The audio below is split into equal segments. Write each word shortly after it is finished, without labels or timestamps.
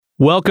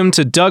Welcome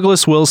to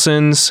Douglas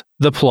Wilson's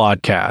The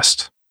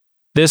Plodcast.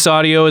 This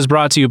audio is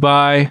brought to you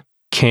by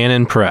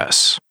Canon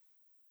Press.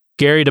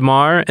 Gary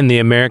DeMar and the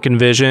American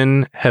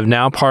Vision have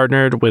now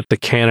partnered with the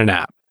Canon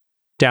app.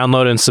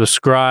 Download and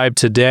subscribe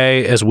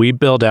today as we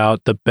build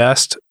out the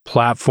best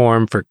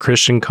platform for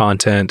Christian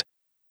content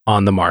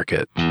on the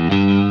market.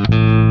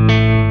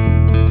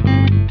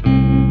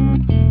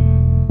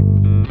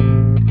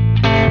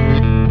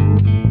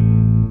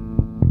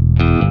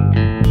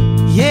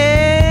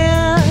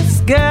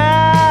 Yes, God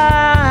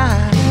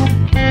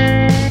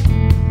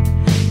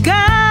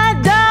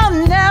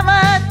don't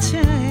never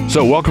change.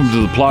 So welcome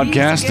to the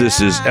Plodcast.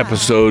 This is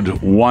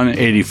episode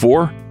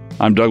 184.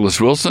 I'm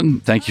Douglas Wilson.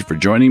 Thank you for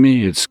joining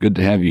me. It's good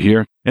to have you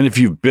here. And if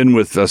you've been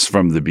with us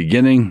from the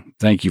beginning,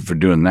 thank you for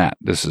doing that.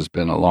 This has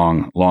been a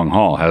long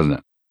haul, hasn't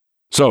it?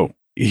 So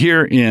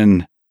here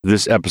in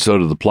this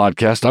episode of the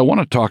Plodcast, I want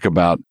to talk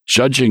about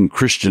judging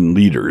Christian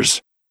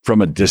leaders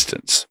from a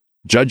distance.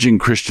 Judging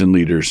Christian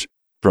leaders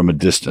from a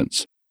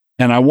distance.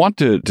 And I want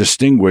to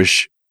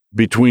distinguish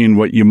between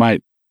what you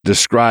might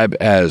describe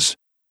as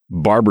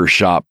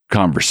barbershop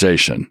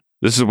conversation.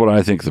 This is what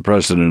I think the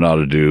president ought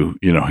to do,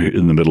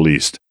 in the Middle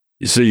East.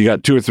 So you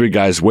got two or three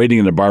guys waiting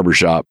in a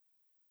barbershop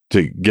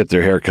to get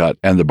their haircut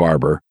and the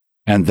barber,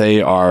 and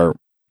they are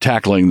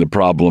tackling the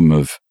problem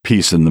of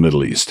peace in the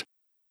Middle East.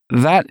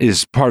 That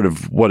is part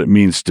of what it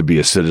means to be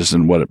a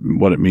citizen,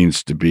 what it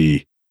means to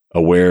be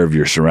aware of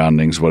your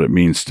surroundings, what it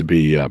means to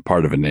be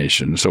part of a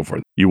nation, and so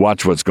forth. You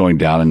watch what's going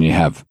down and you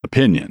have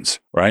opinions,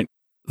 right?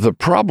 The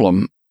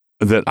problem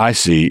that I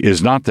see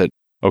is not that,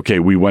 okay,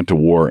 we went to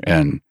war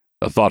and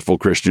a thoughtful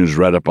Christian who's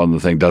read up on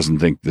the thing doesn't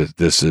think that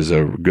this is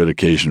a good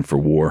occasion for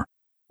war,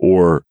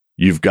 or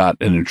you've got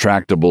an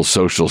intractable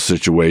social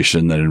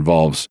situation that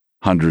involves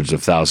hundreds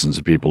of thousands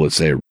of people, let's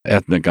say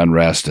ethnic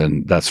unrest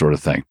and that sort of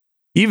thing.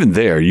 Even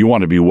there, you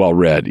want to be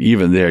well-read.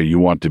 Even there, you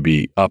want to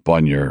be up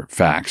on your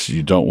facts.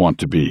 You don't want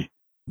to be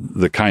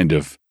the kind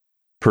of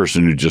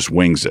person who just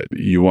wings it.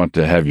 You want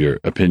to have your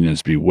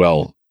opinions be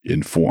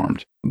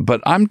well-informed.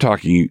 But I'm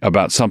talking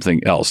about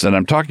something else, and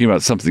I'm talking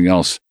about something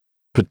else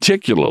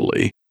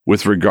particularly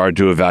with regard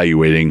to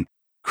evaluating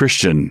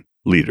Christian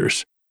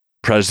leaders,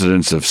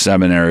 presidents of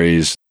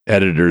seminaries,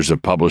 editors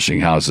of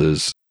publishing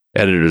houses,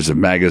 editors of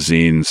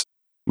magazines,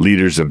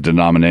 leaders of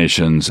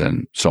denominations,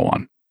 and so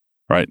on,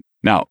 right?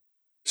 Now,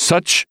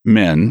 such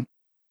men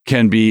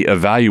can be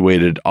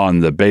evaluated on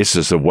the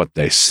basis of what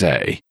they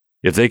say.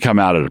 If they come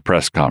out at a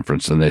press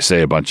conference and they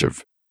say a bunch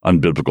of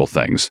unbiblical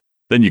things,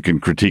 then you can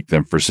critique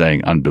them for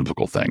saying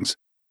unbiblical things.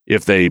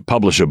 If they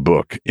publish a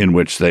book in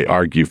which they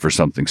argue for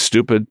something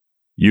stupid,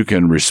 you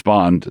can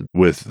respond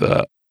with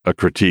a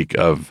critique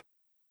of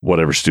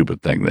whatever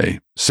stupid thing they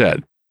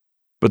said.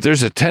 But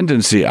there's a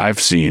tendency I've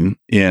seen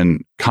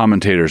in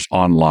commentators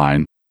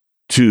online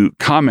to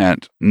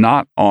comment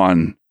not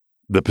on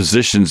the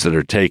positions that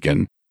are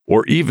taken,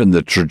 or even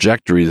the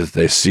trajectory that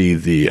they see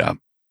the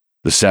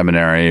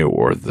seminary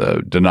or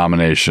the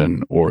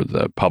denomination or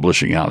the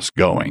publishing house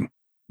going,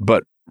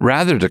 but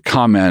rather to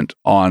comment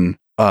on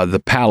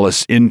the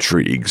palace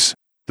intrigues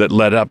that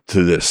led up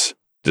to this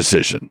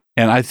decision.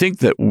 And I think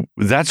that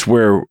that's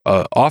where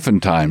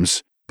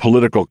oftentimes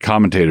political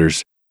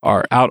commentators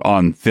are out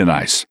on thin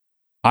ice.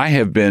 I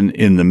have been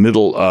in the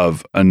middle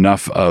of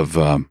enough of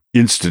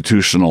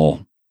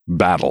institutional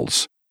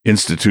battles,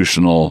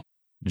 institutional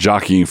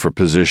jockeying for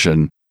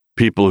position,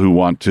 people who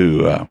want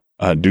to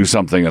do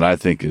something that I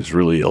think is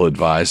really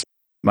ill-advised.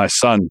 My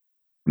son,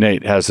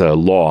 Nate, has a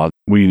law.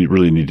 We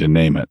really need to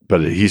name it.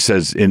 But he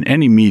says in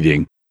any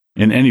meeting,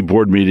 in any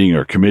board meeting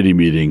or committee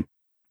meeting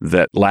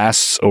that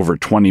lasts over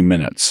 20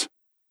 minutes,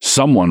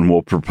 someone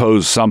will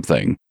propose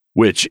something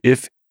which,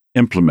 if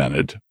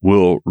implemented,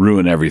 will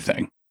ruin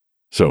everything.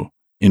 So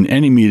in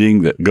any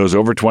meeting that goes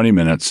over 20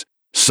 minutes,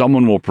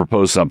 someone will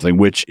propose something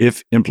which,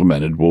 if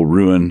implemented, will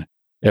ruin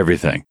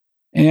everything.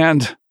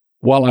 And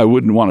while I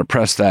wouldn't want to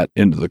press that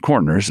into the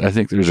corners, I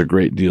think there's a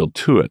great deal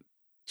to it.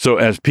 So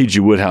as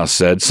P.G. Woodhouse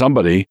said,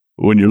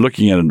 when you're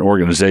looking at an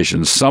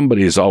organization,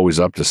 somebody is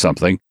always up to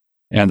something,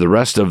 and the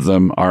rest of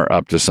them are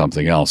up to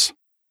something else.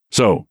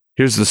 So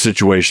here's the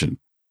situation.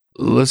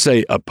 Let's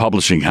say a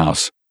publishing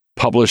house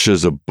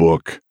publishes a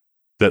book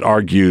that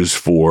argues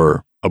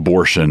for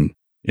abortion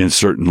in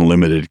certain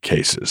limited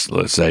cases.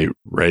 Let's say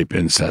rape,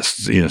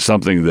 incest,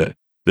 something that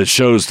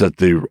shows that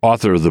the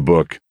author of the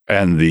book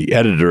and the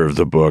editor of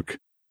the book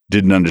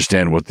didn't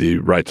understand what the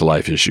right to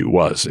life issue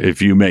was. If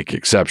you make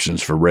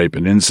exceptions for rape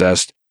and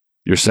incest,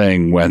 you're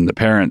saying when the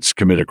parents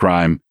commit a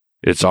crime,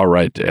 it's all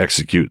right to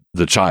execute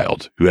the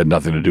child who had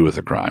nothing to do with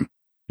the crime.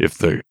 If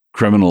the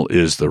criminal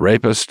is the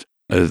rapist,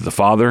 the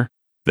father,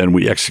 then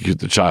we execute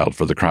the child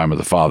for the crime of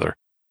the father.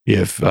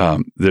 If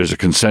there's a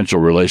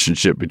consensual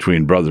relationship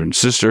between brother and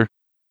sister,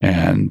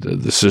 and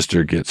the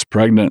sister gets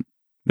pregnant,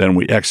 then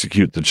we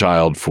execute the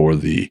child for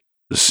the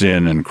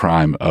sin and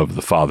crime of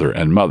the father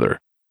and mother.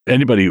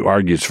 Anybody who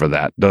argues for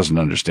that doesn't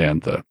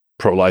understand the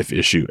pro-life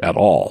issue at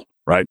all,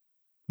 right?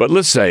 But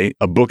let's say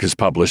a book is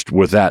published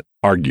with that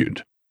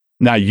argued.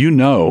 Now,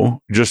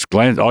 just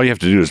glance, all you have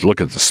to do is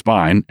look at the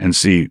spine and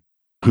see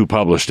who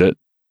published it,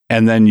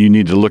 and then you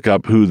need to look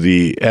up who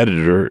the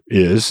editor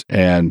is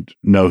and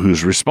know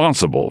who's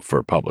responsible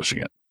for publishing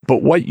it.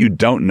 But what you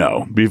don't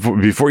know,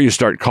 before you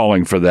start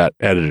calling for that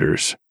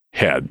editor's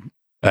head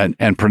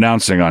and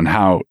pronouncing on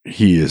how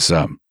he's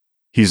on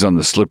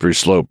the slippery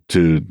slope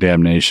to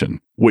damnation,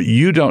 what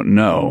you don't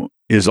know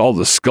is all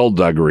the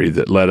skullduggery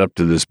that led up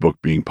to this book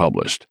being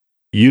published.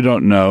 You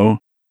don't know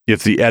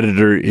if the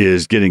editor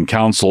is getting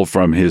counsel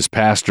from his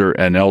pastor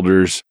and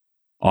elders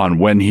on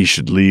when he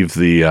should leave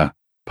the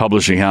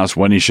publishing house,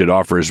 when he should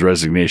offer his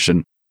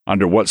resignation,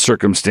 under what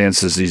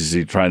circumstances is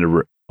he trying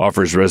to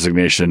offer his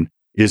resignation.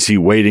 Is he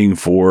waiting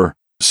for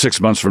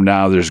 6 months from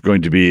now, there's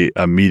going to be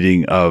a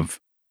meeting of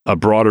a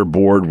broader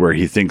board where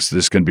he thinks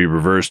this can be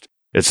reversed,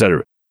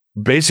 etc.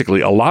 Basically,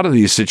 a lot of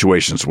these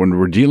situations, when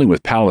we're dealing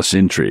with palace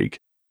intrigue,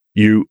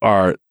 you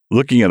are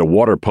looking at a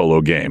water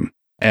polo game,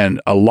 and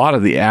a lot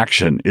of the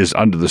action is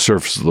under the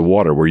surface of the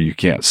water where you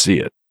can't see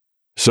it.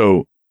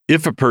 So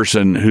if a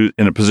person who's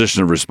in a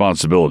position of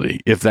responsibility,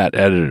 if that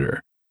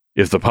editor,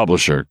 if the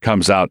publisher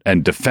comes out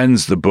and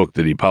defends the book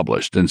that he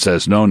published and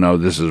says, no,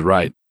 this is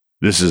right,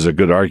 this is a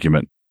good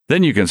argument,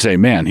 then you can say,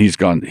 man, he's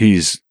going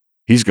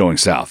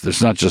south.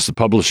 It's not just the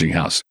publishing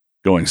house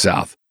going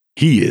south.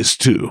 He is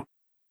too.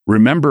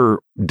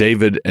 Remember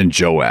David and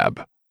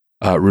Joab.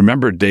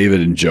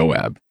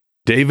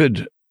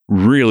 David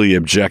really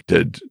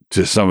objected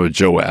to some of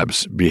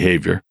Joab's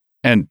behavior.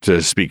 And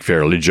to speak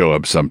fairly,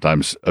 Joab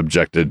sometimes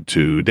objected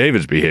to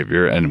David's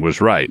behavior and was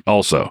right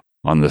also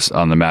on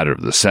the matter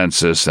of the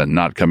census and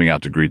not coming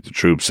out to greet the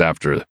troops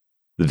after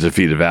the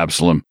defeat of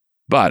Absalom.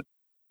 But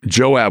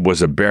Joab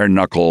was a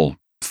bare-knuckle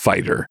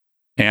fighter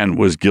and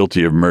was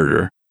guilty of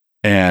murder,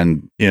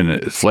 and in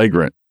a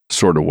flagrant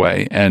sort of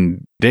way.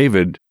 And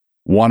David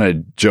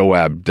wanted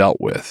Joab dealt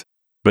with,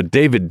 but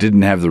David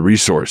didn't have the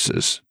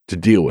resources to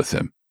deal with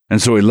him.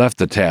 And so he left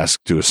the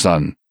task to his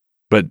son.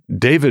 But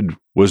David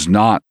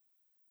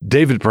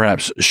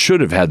perhaps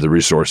should have had the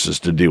resources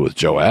to deal with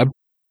Joab.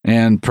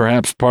 And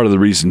perhaps part of the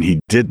reason he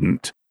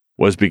didn't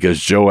was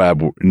because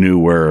Joab knew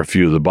where a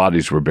few of the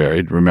bodies were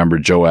buried. Remember,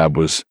 Joab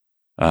was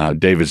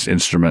David's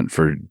instrument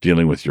for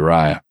dealing with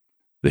Uriah,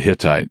 the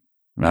Hittite,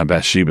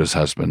 Bathsheba's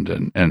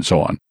husband, and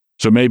so on.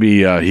 So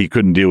maybe he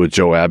couldn't deal with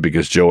Joab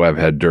because Joab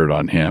had dirt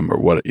on him, or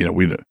what,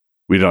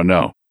 we don't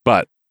know.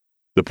 But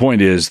the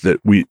point is that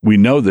we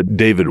know that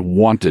David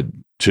wanted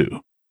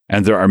to.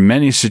 And there are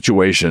many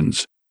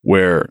situations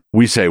where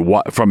we say,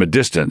 from a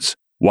distance,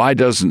 why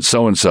doesn't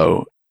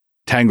so-and-so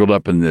tangled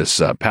up in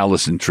this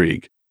palace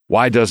intrigue?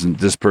 Why doesn't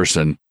this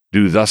person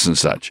do thus and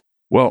such?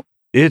 Well,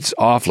 it's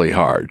awfully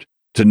hard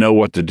to know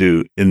what to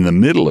do in the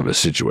middle of a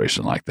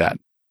situation like that,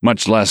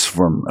 much less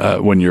from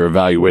when you're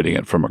evaluating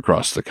it from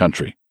across the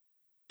country.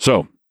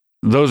 So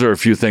those are a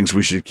few things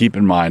we should keep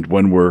in mind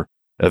when we're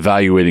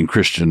evaluating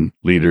Christian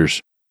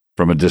leaders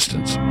from a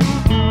distance.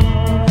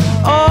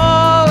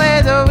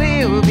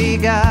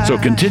 So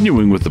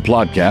continuing with the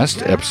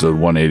podcast, episode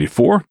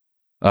 184,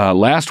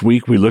 last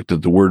week we looked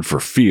at the word for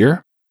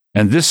fear,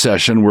 and this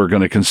session we're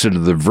going to consider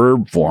the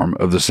verb form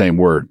of the same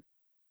word.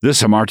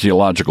 This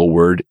hamartiological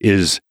word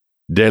is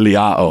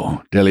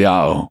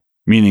deliao,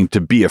 meaning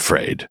to be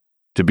afraid.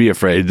 To be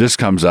afraid. This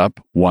comes up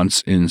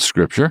once in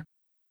Scripture.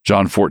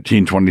 John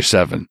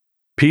 14:27.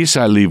 Peace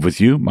I leave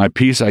with you, my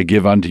peace I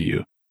give unto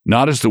you.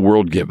 Not as the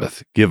world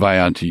giveth, give I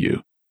unto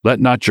you. Let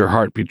not your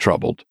heart be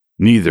troubled,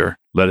 neither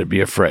let it be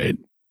afraid.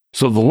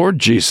 So the Lord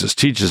Jesus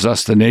teaches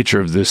us the nature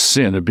of this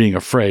sin of being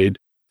afraid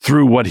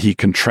through what he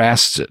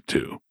contrasts it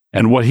to,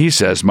 and what he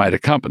says might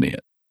accompany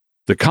it.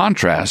 The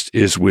contrast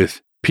is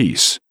with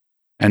peace,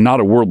 and not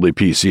a worldly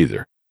peace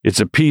either. It's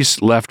a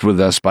peace left with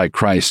us by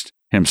Christ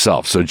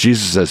himself. So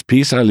Jesus says,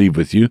 peace I leave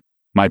with you,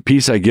 my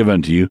peace I give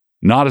unto you,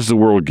 not as the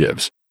world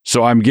gives.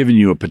 So I'm giving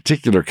you a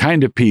particular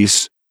kind of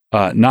peace,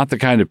 not the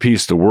kind of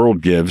peace the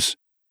world gives.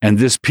 And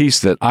this peace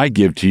that I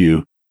give to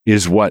you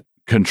is what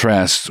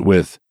contrasts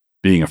with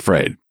being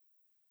afraid.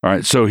 All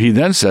right. So he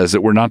then says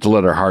that we're not to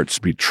let our hearts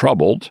be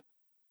troubled,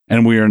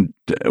 and we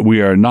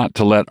are not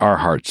to let our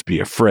hearts be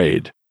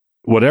afraid.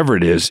 Whatever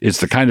it is, it's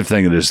the kind of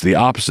thing that is the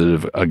opposite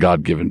of a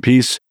God-given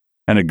peace,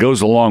 and it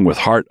goes along with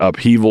heart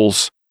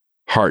upheavals,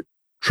 heart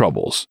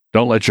troubles.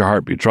 Don't let your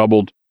heart be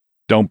troubled.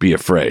 Don't be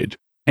afraid.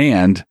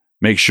 And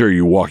make sure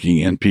you're walking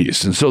in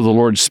peace. And so the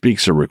Lord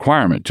speaks a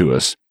requirement to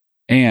us,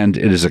 and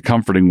it is a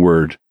comforting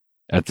word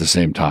at the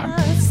same time.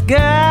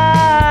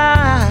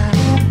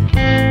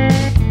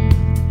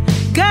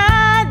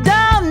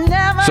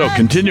 So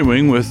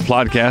continuing with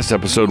podcast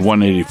episode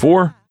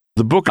 184,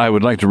 the book I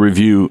would like to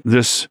review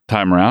this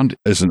time around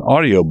is an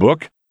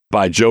audiobook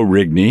by Joe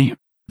Rigney,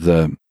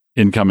 the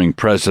incoming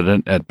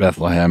president at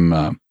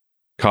Bethlehem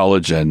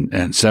College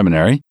and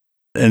Seminary.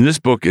 And this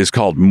book is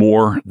called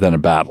More Than a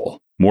Battle.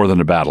 More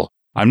Than a Battle.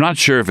 I'm not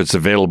sure if it's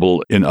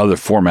available in other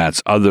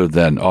formats other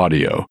than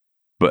audio,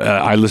 but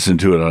I listened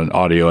to it on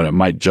audio, and it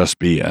might just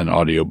be an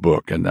audio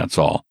book, and that's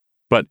all.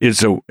 But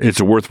it's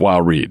a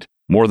worthwhile read.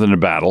 More Than a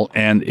Battle,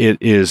 and it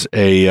is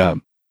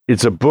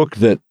it's a book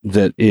that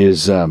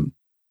is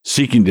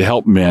seeking to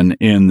help men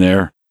in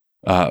their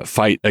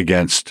fight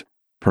against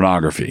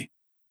pornography.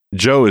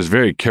 Joe is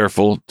very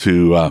careful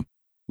to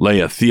lay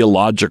a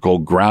theological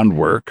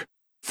groundwork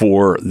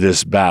for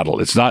this battle.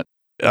 It's not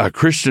a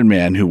Christian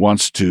man who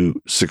wants to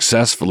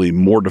successfully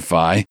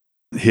mortify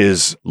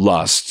his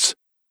lusts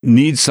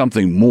needs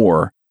something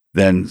more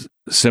than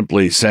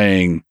simply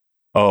saying,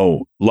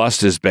 oh,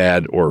 lust is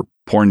bad or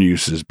porn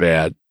use is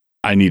bad.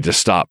 I need to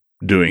stop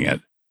doing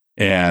it,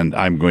 and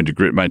I'm going to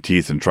grit my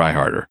teeth and try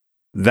harder.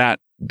 That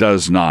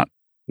does not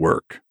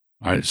work.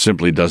 It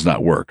simply does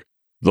not work.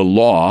 The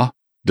law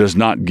does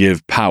not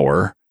give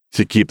power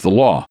to keep the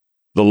law.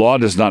 The law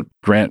does not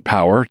grant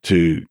power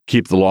to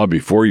keep the law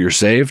before you're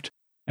saved,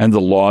 and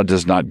the law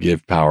does not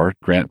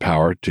grant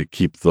power to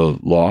keep the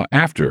law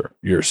after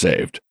you're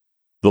saved.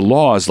 The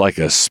law is like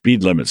a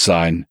speed limit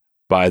sign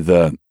by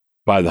the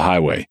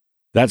highway.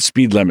 That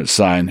speed limit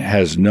sign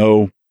has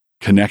no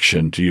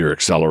connection to your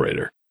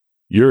accelerator.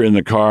 You're in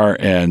the car,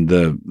 and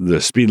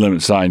the speed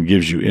limit sign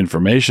gives you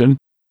information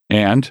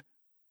and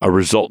a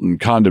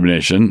resultant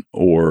condemnation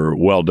or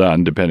well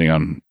done, depending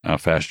on how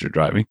fast you're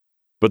driving.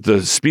 But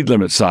the speed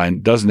limit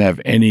sign doesn't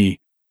have any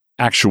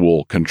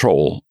actual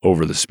control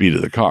over the speed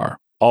of the car.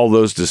 All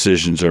those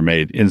decisions are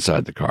made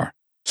inside the car.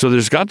 So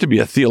there's got to be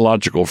a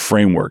theological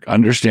framework,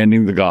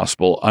 understanding the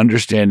gospel,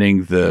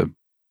 understanding the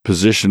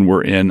position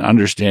we're in,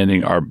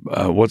 understanding our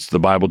what's the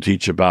Bible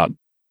teach about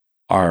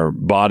our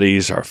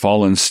bodies, our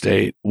fallen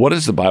state. What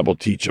does the Bible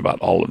teach about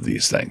all of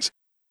these things?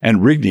 And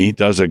Rigney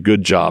does a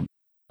good job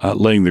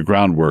laying the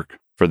groundwork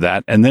for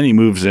that. And then he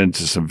moves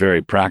into some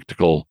very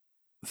practical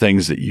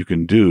things that you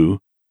can do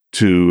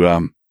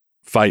to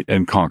fight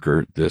and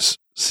conquer this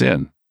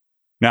sin.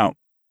 Now,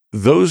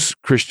 those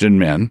Christian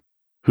men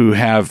who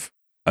have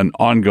an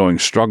ongoing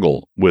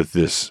struggle with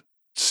this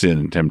sin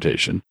and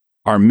temptation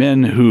are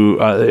men who,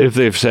 if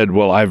they've said,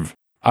 well,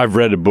 I've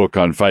read a book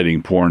on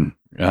fighting porn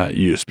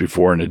use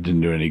before and it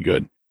didn't do any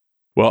good.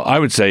 Well, I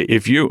would say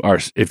if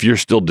you're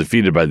still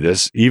defeated by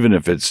this, even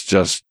if it's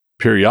just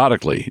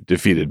periodically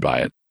defeated by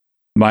it,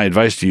 my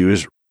advice to you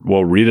is,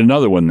 well, read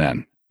another one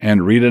then,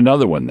 and read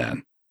another one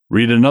then.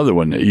 Read another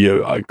one.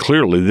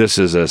 Clearly, this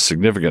is a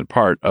significant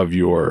part of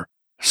your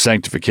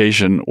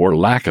sanctification or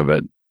lack of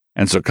it,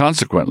 and so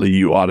consequently,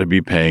 you ought to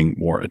be paying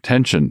more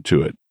attention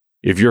to it.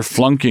 If you're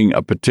flunking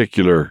a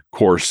particular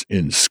course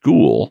in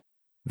school,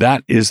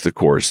 that is the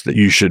course that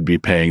you should be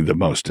paying the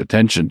most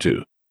attention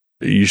to.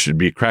 You should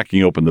be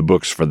cracking open the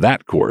books for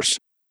that course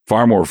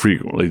far more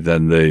frequently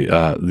than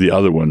the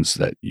other ones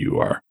that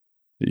you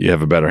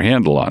have a better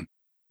handle on.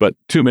 But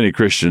too many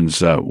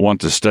Christians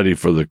want to study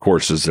for the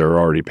courses they're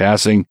already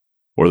passing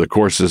or the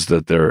courses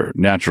that they're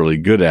naturally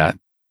good at,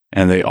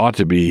 and they ought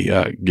to be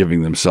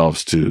giving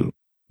themselves to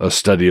a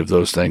study of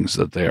those things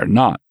that they are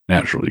not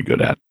naturally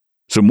good at.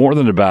 So More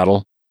Than a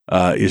Battle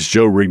is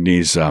Joe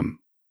Rigney's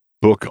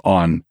book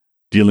on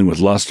dealing with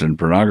lust and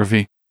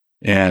pornography,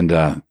 and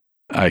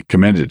I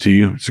commend it to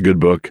you. It's a good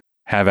book.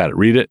 Have at it.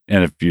 Read it,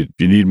 and if you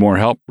need more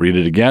help, read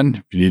it again.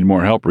 If you need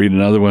more help, read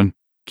another one.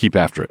 Keep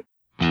after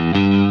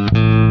it.